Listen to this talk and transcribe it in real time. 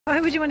Why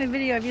would you want a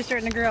video of you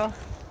starting a grill?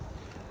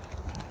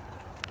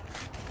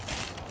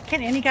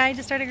 Can any guy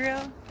just start a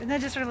grill? Isn't that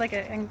just sort of like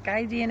a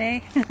guy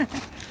DNA?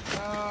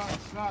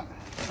 It's not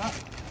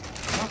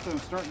that I'm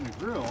starting the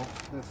grill.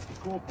 That's the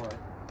cool part.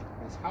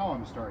 It's how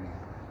I'm starting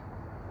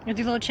it. You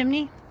do a little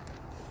chimney?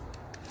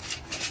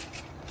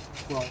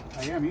 Well,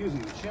 I am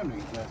using the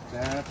chimney, but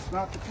that's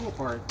not the cool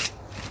part.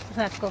 That's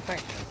not the cool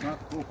part. That's not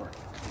the cool part.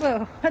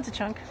 Whoa, that's a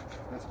chunk.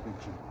 That's a big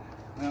chunk.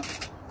 Now,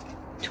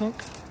 Chunk.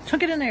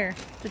 Chunk it in there.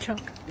 The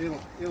chunk. it'll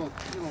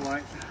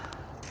light.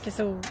 Okay,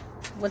 so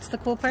what's the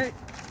cool part?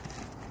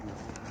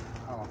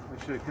 Oh,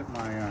 I should have kept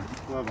my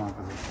glove on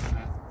for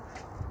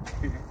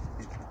this.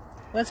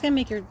 What's gonna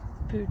make your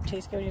food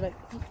taste good? You like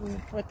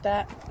with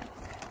that?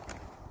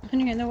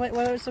 And you know what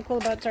was so cool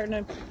about starting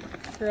a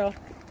grill?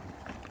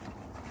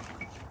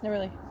 Not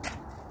really.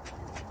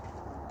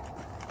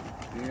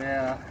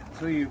 Yeah,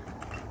 until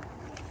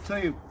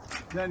you've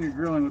done your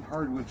grilling with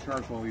hardwood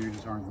charcoal, you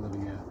just aren't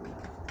living it.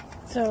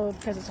 So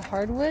because it's a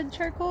hardwood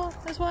charcoal,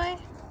 that's why?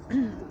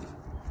 It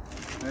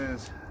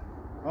is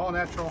all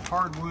natural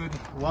hardwood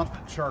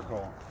lump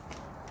charcoal.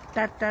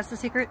 That's the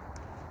secret?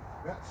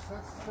 That's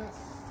the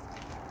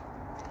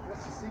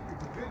secret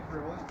to good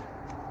grilling.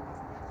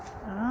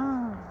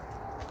 Oh.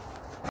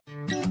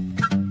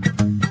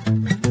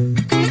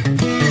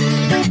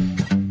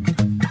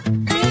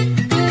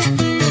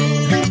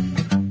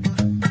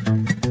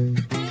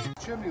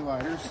 Chimney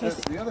lighters, that's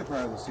the other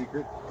part of the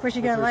secret. Of course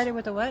you gotta light it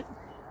with a what?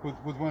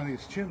 With one of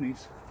these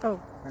chimneys. Oh.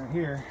 Right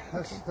here.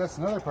 That's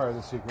another part of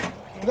the secret.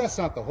 But that's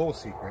not the whole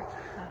secret.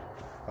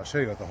 I'll show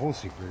you what the whole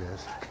secret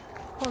is.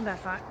 Hold that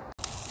thought.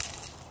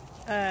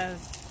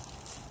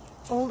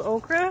 Old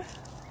okra?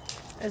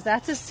 Is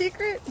that the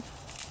secret?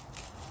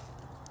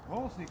 The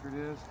whole secret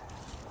is,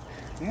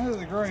 at the end of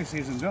the growing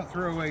season, don't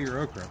throw away your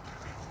okra.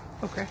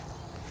 Okra.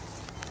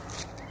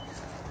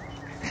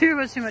 There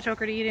was too much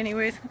okra to eat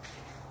anyways.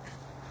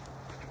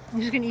 I'm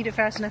just gonna eat it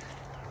fast enough.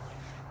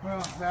 Well,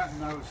 that,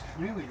 and I was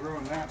mainly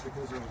growing that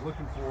because I was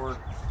looking for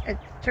A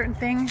certain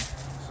thing?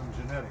 some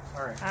genetics.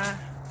 All right.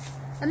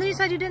 And then you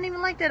said you didn't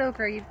even like that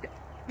okra. You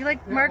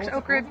like Mark's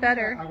okra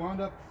better. I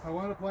wound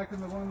up liking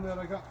the one that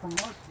I got from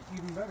Mark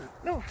even better.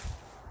 Oh.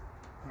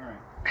 All right.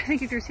 I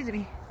think you threw seeds at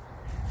me.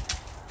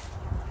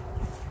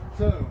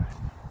 So,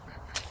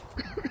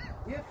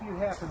 if you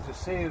happen to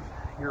save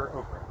your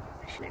okra,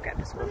 I should have grabbed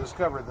this you'll one.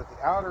 discover that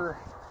the outer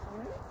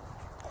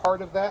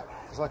part of that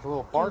is like a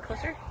little bark.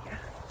 Closer? Yeah.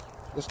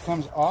 This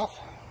comes off.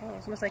 Oh,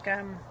 it's almost like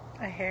a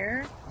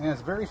hair. And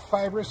it's very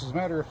fibrous. As a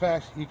matter of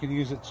fact, you can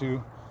use it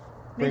to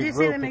They bake do say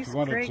rope that if makes you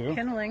wanted great to.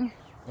 kindling.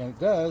 And it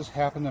does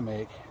happen to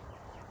make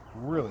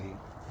really,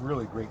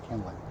 really great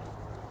kindling.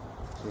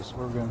 So this is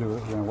what we're going to do. We're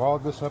going to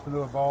wad this up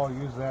into a ball,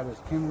 use that as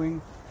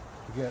kindling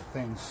to get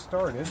things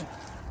started.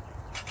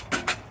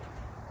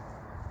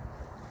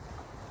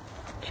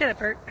 Shut up,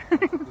 Bert.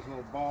 This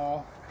little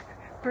ball,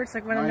 Bert's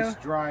like, what I nice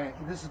know. dry.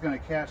 This is going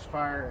to catch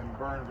fire and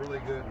burn really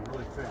good and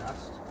really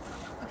fast.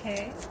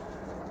 Okay.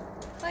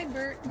 Hi,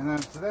 Bert. And then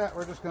to that,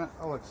 we're just going to,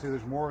 oh, let's see,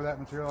 there's more of that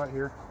material out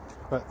here.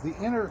 But the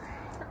inner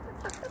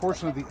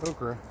portion of the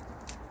okra,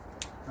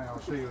 I'll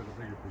show you with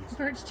a bigger piece.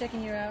 Bert's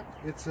checking you out.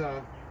 It's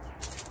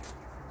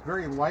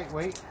very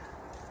lightweight.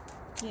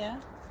 Yeah.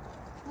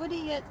 What do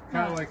you get?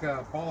 Kind of like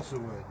a balsa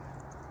wood.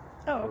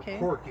 Oh, okay.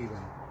 Or cork even.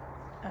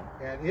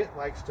 Oh. And it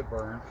likes to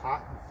burn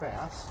hot and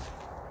fast.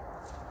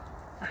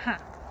 Aha.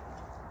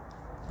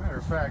 Matter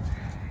of fact,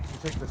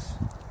 you take this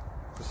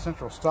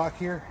central stalk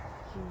here,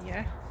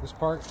 Yeah. this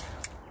part,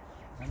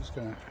 I'm just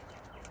going to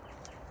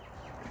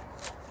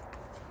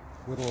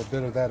whittle a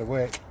bit of that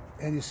away.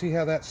 And you see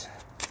how that's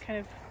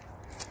Kind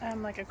of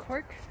like a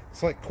cork.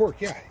 it's like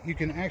cork. Yeah, you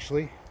can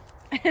actually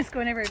It's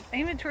going over.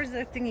 Aim it towards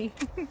the thingy.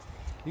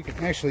 you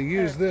can actually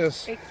use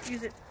this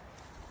Use it.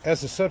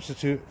 as a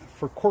substitute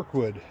for cork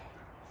wood.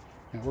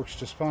 And it works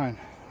just fine.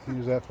 You can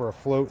use that for a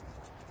float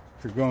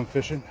if you're going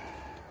fishing.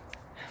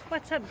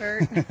 What's up,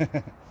 Bert?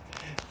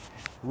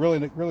 Really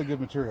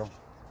good material.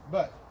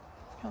 But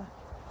Oh.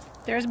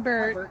 There's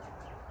Bert. Bert,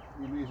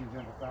 the amazing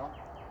gentle fowl.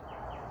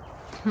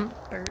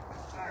 Bert.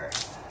 All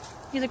right.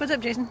 He's like, what's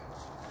up, Jason?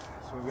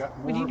 So we've got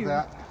What do more you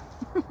of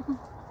do? that.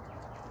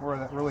 More of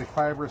that really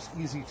fibrous,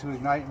 easy to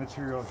ignite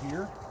material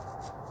here.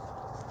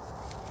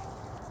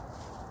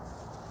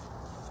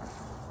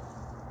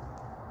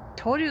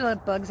 Told you to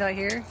let bugs out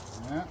here.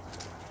 Yeah.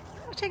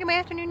 I'm taking my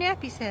afternoon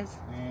nap, he says.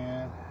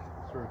 And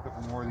throw a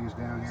couple more of these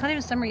down It's not here.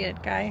 even summer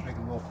yet, guy. Make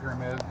a little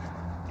pyramid.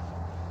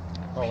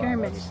 Oh, wow,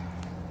 Pyramid. that's-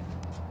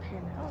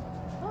 Pyramid.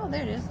 Oh,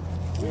 there it is.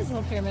 It is a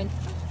little pyramid.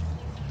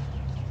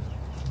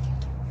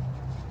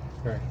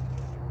 Okay.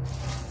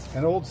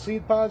 And old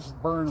seed pods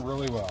burn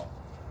really well.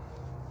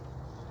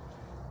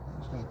 I'm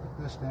just going to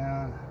put this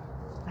down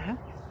Uh-huh.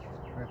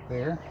 right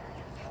there.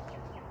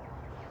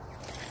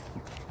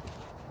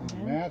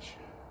 And match.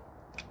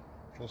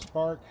 Little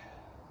spark.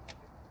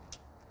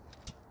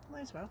 Might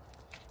as well.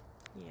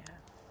 Yeah.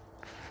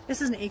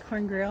 This is an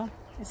acorn grill.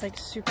 It's like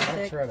super thick.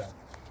 Let's try that.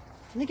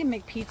 And you can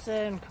make pizza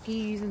and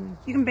cookies and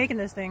you can bake in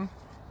this thing.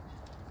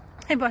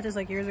 I bought this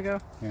like years ago.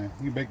 Yeah, you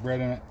can bake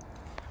bread in it.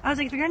 I was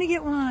like, if you're gonna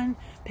get one,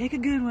 pick a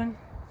good one.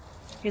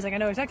 He's like, I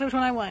know exactly which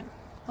one I want.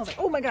 I was like,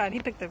 oh my god, he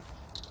picked the.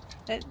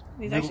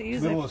 He's actually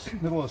used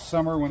it. Middle of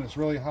summer when it's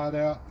really hot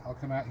out, I'll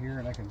come out here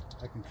and I can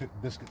cook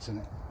biscuits in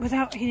it.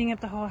 Without heating up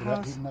the whole house.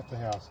 Without heating up the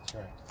house, that's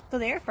right. So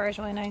the air fryer is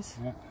really nice.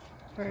 Yeah.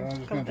 So I'm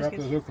just going to drop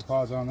those okra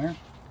pods on there.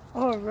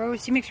 Oh,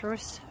 roast. He makes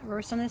roast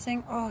on this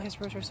thing. Oh, his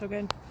roasts are so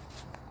good.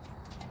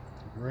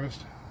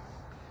 Roast.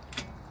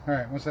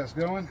 Alright, once that's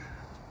going,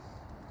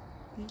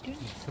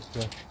 put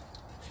the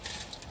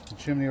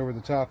chimney over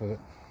the top of it.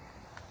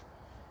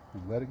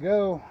 And let it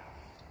go.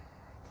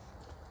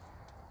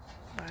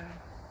 Wow.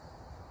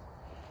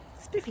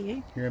 Spiffy,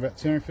 eh? Here in about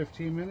 10 or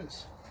 15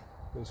 minutes,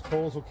 those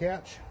coals will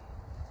catch.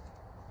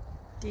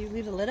 Do you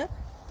leave the lid up?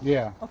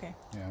 Yeah. Okay.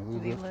 Yeah,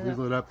 leave the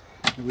lid up.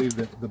 And leave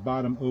the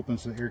bottom open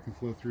so the air can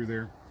flow through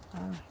there.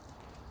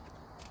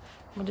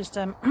 We'll just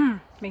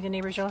make the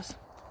neighbors jealous.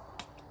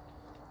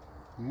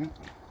 Yeah.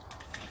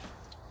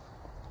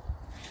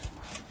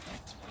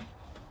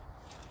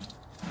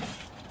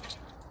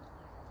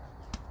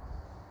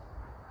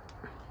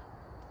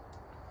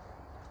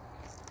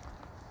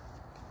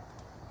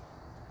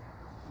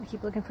 I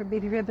keep looking for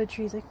baby redbud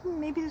trees. Like,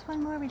 maybe there's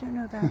one more we don't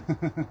know about.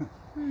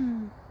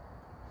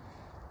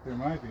 There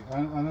might be.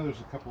 I know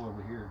there's a couple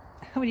over here.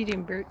 What are you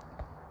doing, Bert?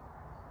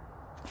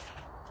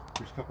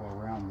 There's a couple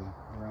around the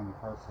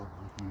carport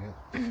we can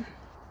get.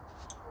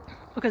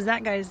 Because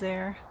that guy's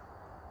there.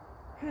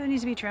 It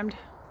needs to be trimmed.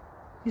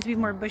 Needs to be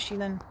more bushy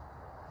than.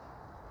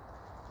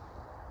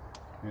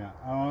 Yeah.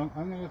 I'm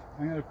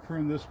gonna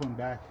prune this one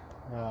back.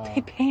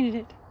 He painted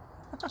it.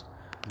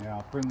 Yeah,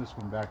 I'll prune this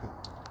one back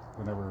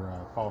whenever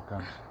fall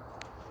comes.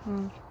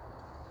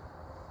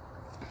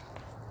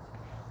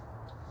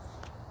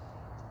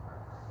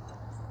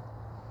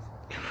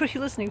 What are you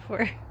listening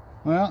for?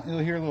 Well, you'll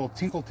hear a little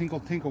tinkle,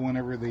 tinkle, tinkle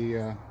whenever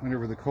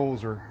the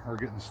coals are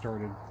getting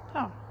started.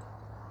 Oh.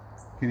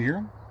 Can you hear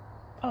them?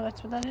 Oh,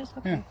 that's what that is?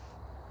 Okay.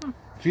 Yeah.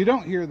 If you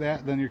don't hear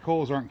that, then your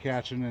coals aren't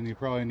catching, and you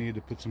probably need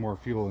to put some more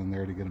fuel in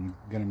there to get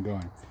them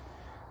going.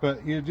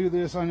 But you do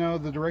this. I know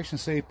the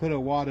directions say put a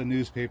wad of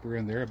newspaper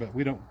in there, but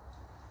we don't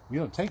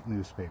take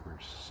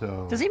newspapers.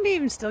 So does anybody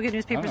even still get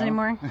newspapers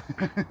anymore?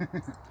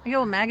 We get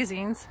old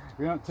magazines.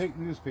 We don't take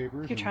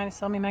newspapers. You're trying to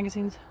sell me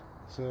magazines.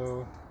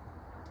 So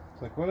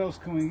it's like, what else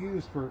can we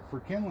use for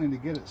kindling to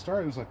get it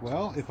started? It's like,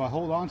 well, if I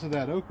hold on to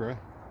that okra,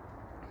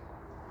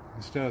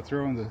 instead of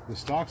throwing the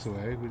stalks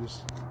away, we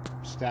just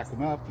stack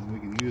them up, and we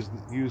can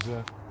use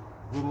a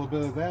little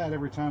bit of that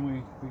every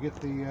time we get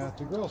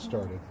the grill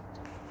started.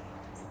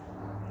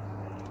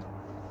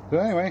 So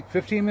anyway,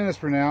 15 minutes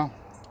from now,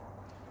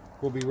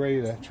 we'll be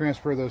ready to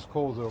transfer those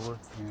coals over.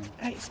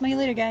 Alright, smell you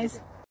later, guys.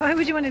 Why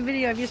would you want a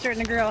video of you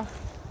starting a grill?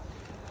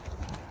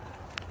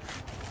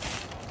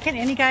 Can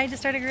any guy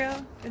just start a grill?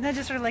 Isn't that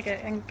just sort of like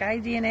a guy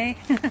DNA?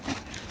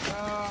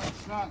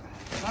 It's not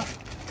that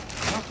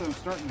I'm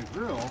starting a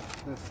grill.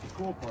 That's the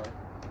cool part.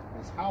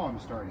 That's how I'm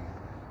starting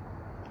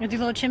it. You do a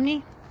little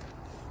chimney?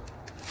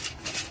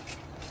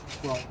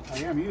 Well, I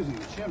am using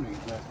the chimney,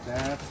 but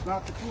that's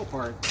not the cool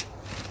part.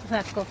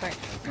 That's the cool part.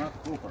 That's not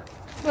the cool part.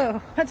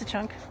 Whoa, that's a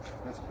chunk.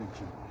 That's a big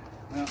chunk.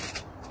 Well,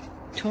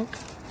 chunk.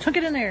 Chunk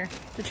it in there.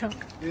 The chunk.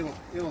 It'll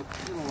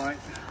light.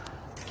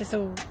 Okay,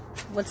 so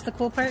what's the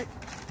cool part?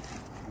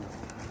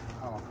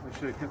 Oh, I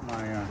should have kept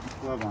my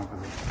glove on for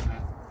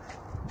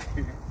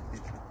this.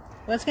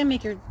 Well, it's gonna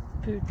make your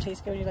food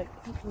taste good. You're like,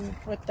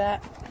 with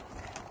that.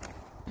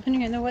 And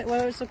you know what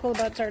was so cool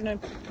about starting a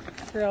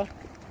grill?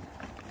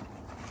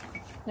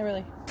 Not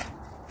really.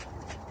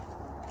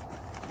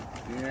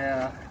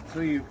 Yeah. So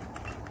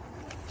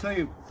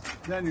you've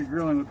done your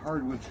grilling with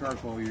hardwood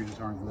charcoal, you just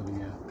aren't living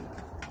yet.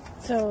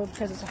 So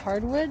because it's a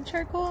hardwood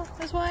charcoal,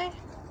 that's why?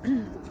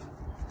 It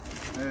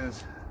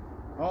is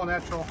all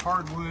natural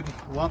hardwood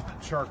lump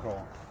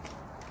charcoal.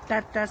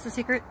 That's the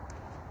secret?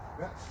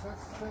 That's the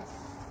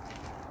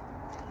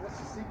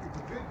secret to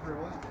good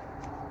grilling.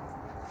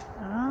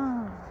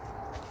 Oh.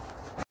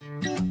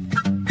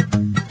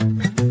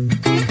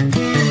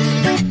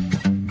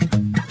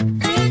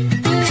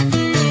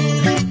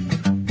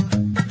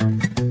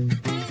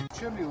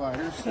 Chimney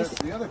lighters, that's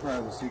the other part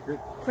of the secret.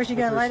 Of course, you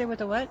gotta light it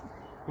with a what?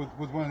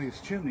 With one of these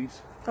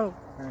chimneys. Oh.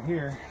 Right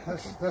here.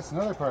 That's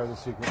another part of the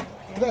secret.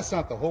 But that's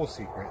not the whole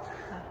secret.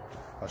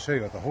 I'll show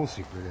you what the whole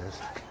secret is.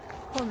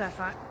 Hold that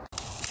thought.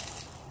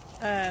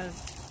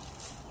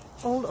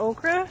 Old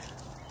okra?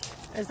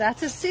 Is that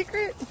the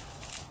secret?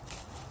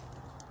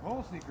 The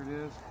whole secret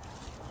is,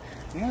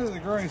 at the end of the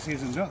growing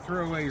season, don't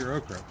throw away your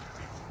okra.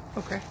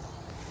 Okay.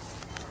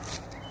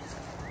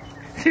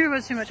 There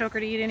was too much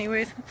okra to eat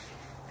anyways.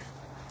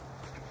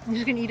 I'm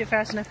just gonna eat it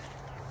fast enough.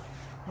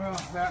 Well,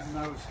 that, and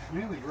I was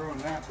mainly growing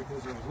that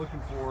because I was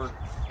looking for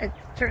a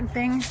certain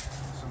thing.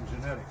 Some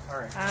genetics. All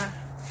right.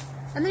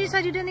 And then you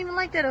said you didn't even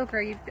like that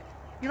okra. You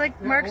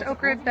like Mark's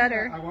okra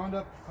better. I wound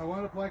up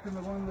liking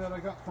the one that I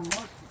got from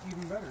Mark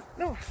even better.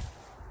 Oh.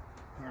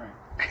 All right.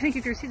 I think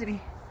you threw seeds at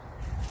me.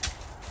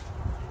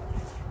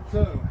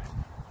 So,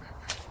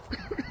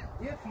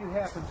 if you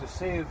happen to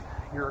save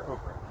your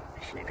okra,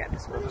 I should have grabbed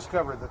this one. you'll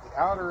discover that the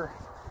outer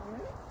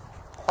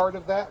part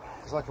of that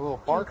is like a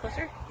little bark.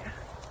 Closer? Yeah.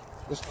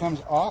 This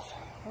comes off.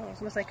 Oh,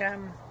 it's almost like a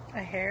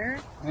hair.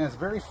 And it's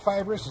very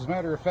fibrous. As a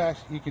matter of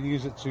fact, you can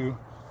use it to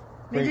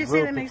They do braid say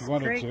rope that if makes you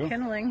wanted great to.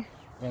 kindling.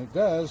 And it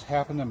does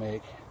happen to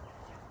make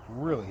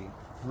really,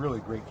 really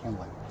great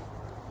kindling.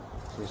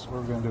 So this is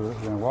what we're going to do. We're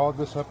going to weld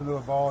this up into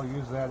a ball,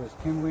 use that as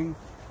kindling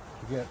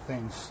to get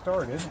things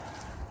started.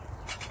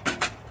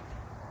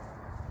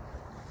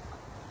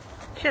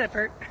 Shut up,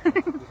 Bert. This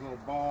little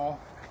ball,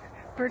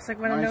 Bert's like,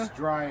 want to know. nice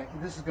dry.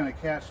 This is going to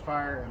catch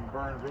fire and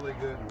burn really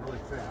good and really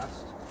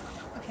fast.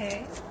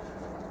 Okay.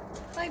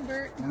 Bye,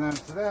 Bert. And then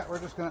to that, we're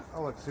just going to,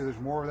 oh look, see there's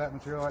more of that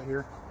material out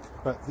here.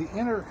 But the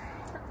inner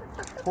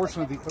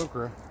portion of the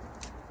okra,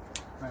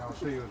 I'll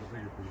show you with a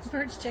bigger piece.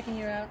 Bert's checking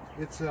you out.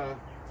 It's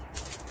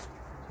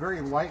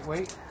very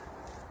lightweight.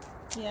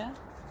 Yeah.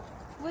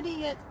 What do you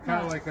get?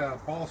 Kind of like a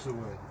balsa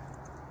wood.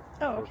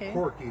 Oh, okay.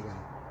 Or cork even.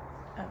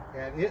 Oh.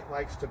 And it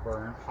likes to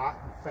burn hot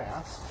and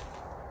fast.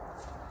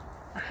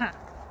 Aha.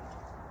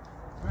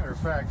 Matter of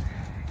fact,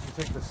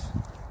 you take this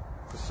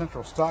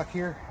central stalk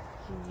here,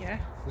 Yeah.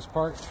 this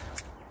part,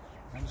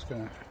 I'm just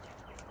going to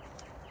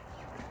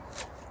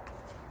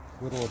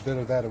whittle a bit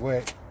of that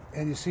away.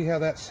 And you see how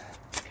that's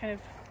Kind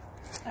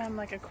of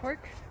like a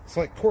cork. it's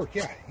like cork.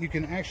 Yeah, you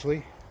can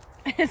actually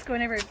It's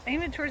going over.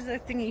 Aim it towards the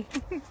thingy.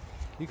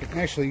 you can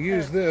actually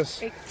use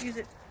this Use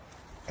it.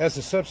 as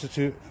a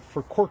substitute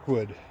for cork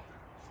wood.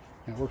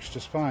 And it works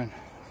just fine.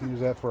 You can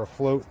use that for a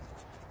float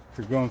if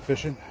you're going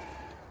fishing.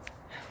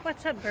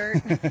 What's up,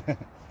 Bert?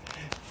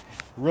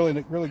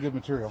 Really, really good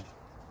material.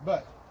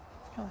 But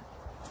Oh.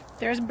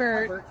 There's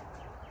Bert. Bert,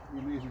 the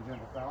amazing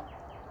gentle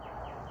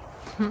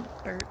fowl.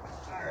 Bert.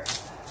 All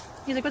right.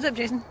 He's like, what's up,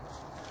 Jason?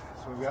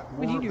 So we've got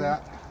What do more you of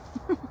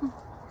do? that.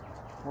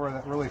 More of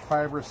that really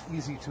fibrous,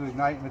 easy to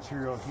ignite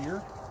material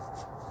here.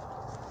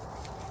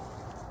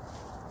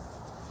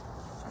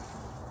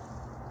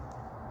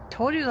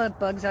 Told you to let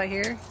bugs out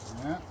here.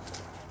 Yeah.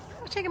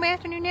 I'm taking my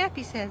afternoon nap,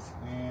 he says.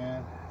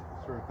 And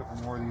throw a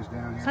couple more of these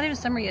down It's here. not even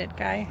summer yet,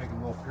 guy. Making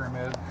a little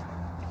pyramid.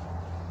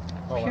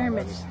 Oh, wow,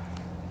 Pyramid. that is-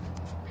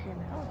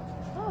 Pyramid.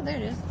 Oh, there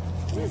it is.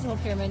 It is a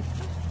little pyramid.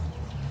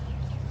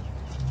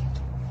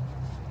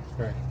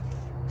 Okay.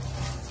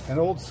 And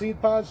old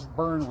seed pods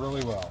burn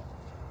really well.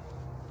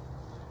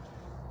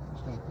 I'm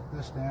just going to put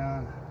this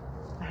down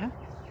Uh-huh.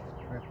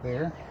 right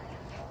there.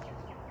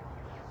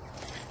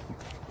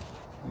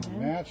 Need to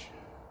match.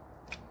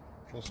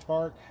 Little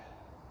spark.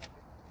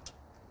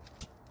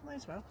 Might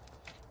as well.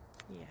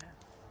 Yeah.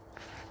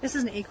 This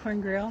is an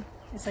acorn grill.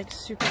 It's like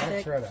super Let's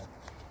thick. try that.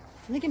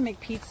 And you can make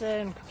pizza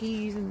and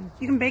cookies, and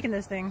you can bake in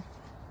this thing.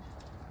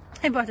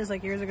 I bought this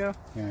like years ago.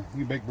 Yeah, you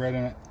can bake bread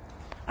in it.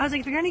 I was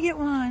like, if you're gonna get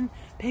one,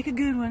 pick a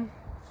good one.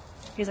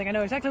 He's like, I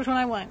know exactly which one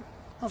I want.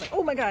 I was like,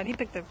 oh my god, he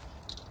picked the.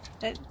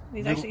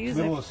 He's actually used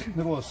it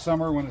Middle of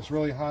summer when it's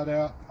really hot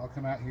out, I'll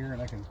come out here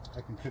and I can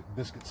cook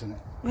biscuits in it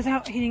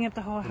without heating up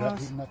the whole without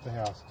house. heating up the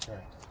house. That's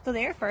right. So the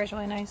air fryer is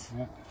really nice.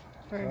 Yeah.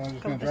 For So I'm just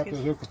couple going to drop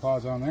biscuits. those okra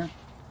pods on there.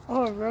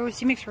 Oh, roast.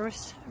 He makes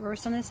roast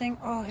on this thing.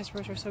 Oh, his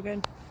roasts are so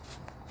good.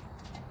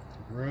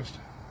 Roast.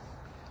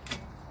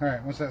 All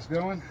right, once that's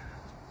going,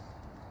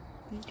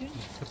 You do it.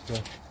 put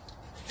the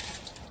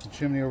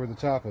chimney over the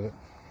top of it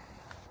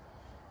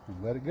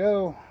and let it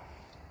go.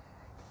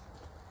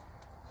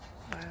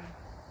 Wow.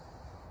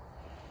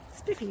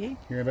 Spiffy, eh?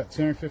 Here in about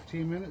 10 or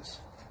 15 minutes,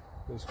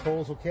 those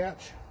coals will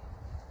catch.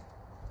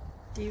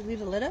 Do you leave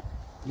the lid up?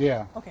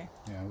 Yeah. Okay.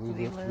 Yeah, Leave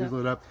leave it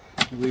it up.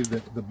 You leave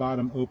the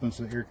bottom open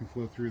so the air can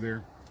flow through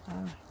there.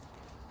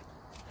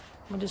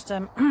 We'll just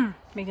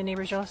make the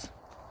neighbors jealous.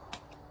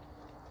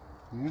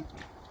 Yeah.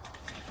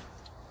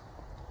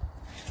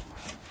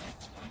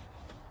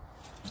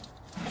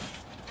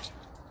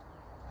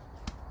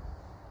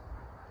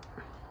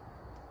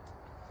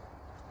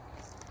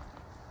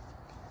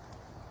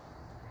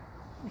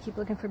 I keep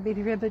looking for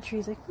baby redbud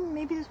trees. Like,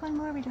 maybe there's one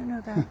more we don't know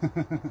about.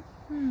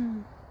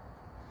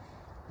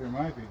 There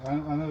might be. I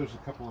know there's a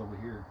couple over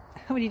here.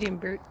 What are you doing,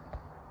 Bert?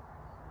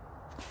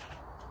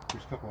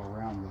 There's a couple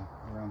around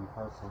the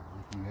carport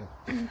we can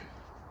get.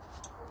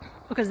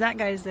 Because that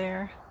guy's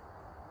there.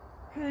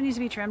 It needs to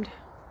be trimmed.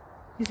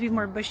 Needs to be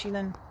more bushy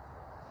than.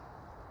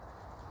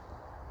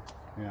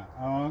 Yeah,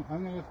 I'm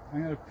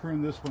gonna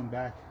prune this one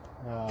back.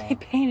 He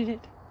painted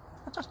it.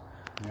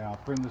 Yeah, I'll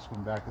prune this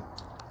one back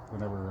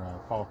whenever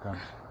fall comes.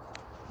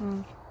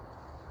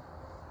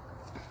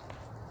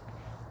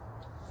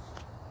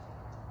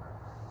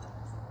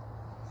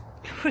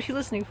 What are you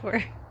listening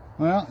for?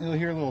 Well, you'll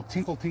hear a little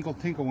tinkle, tinkle,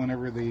 tinkle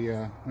whenever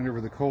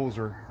the coals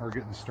are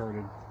getting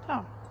started.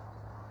 Oh.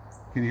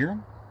 Can you hear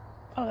them?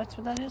 Oh, that's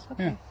what that is?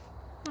 Okay.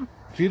 Yeah.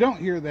 If you don't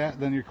hear that,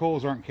 then your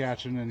coals aren't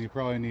catching, and you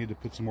probably need to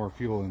put some more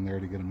fuel in there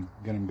to get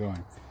them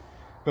going.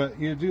 But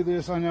you do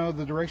this. I know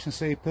the directions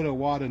say put a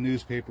wad of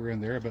newspaper in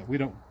there, but we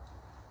don't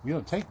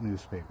take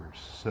newspapers.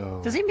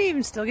 So Does anybody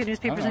even still get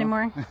newspapers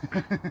anymore?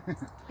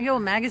 We get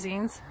old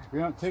magazines. we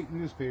don't take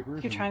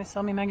newspapers. You're trying to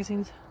sell me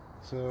magazines.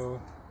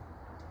 So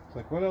it's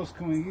like, what else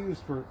can we use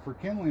for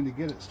kindling to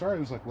get it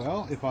started? It's like,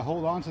 well, if I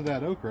hold on to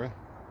that okra,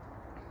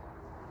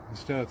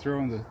 instead of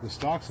throwing the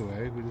stalks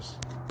away, we just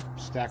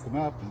stack them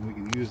up, and we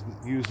can use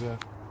a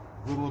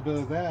little bit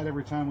of that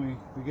every time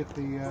we get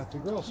the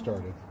grill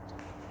started.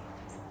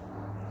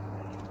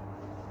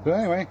 So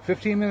anyway,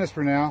 15 minutes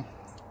from now,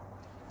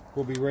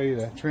 we'll be ready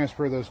to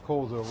transfer those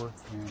coals over. All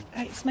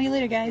right, smell you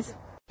later, guys.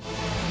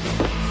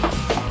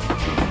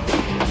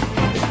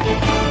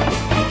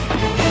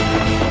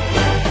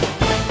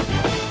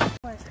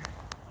 What's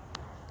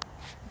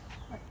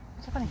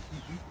so funny?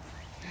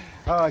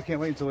 Oh, I can't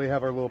wait until we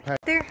have our little pack.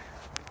 There.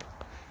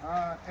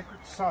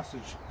 Eckrich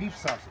sausage, beef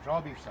sausage,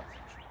 all beef sausage.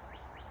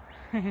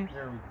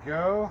 There we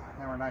go.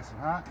 Now we're nice and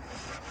hot.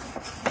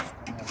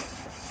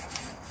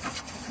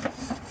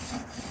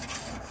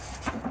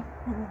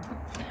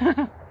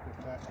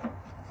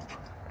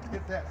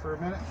 Hit that for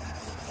a minute.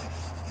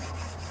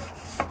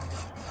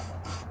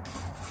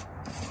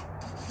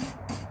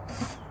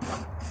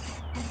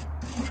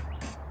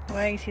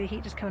 Well, you see the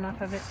heat just coming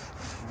off of it.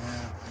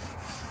 Yeah.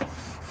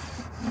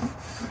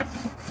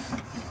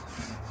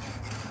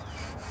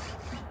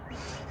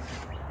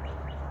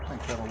 I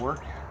think that'll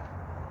work.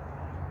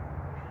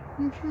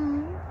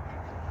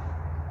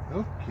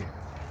 Okay.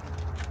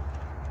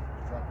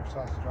 Drop your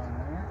sausage on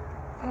there.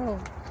 Oh.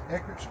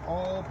 Eckrich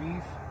all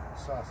beef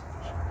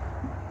sausage.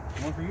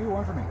 One for you,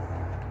 one for me.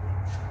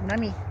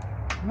 Nummy.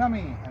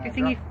 Nummy.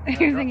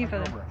 You're thinking for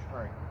them. All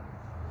right.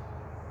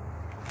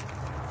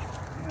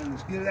 And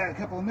let's give that a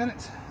couple of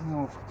minutes, and then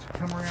we'll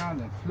come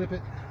around and flip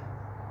it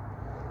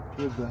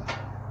with the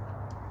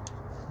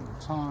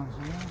tongs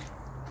again.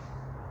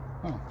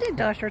 Oh. Did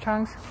dollar store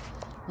tongs.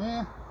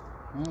 Yeah.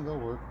 Well, they'll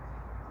work.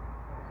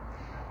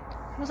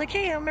 I was like,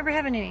 hey, I don't remember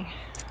having any.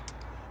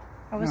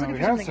 I was looking we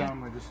for something. had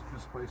some, we just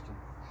misplaced them.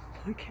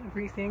 Look at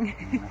everything.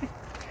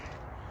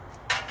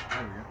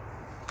 There we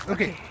go.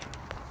 Okay.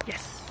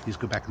 Yes. These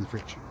go back in the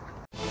fridge.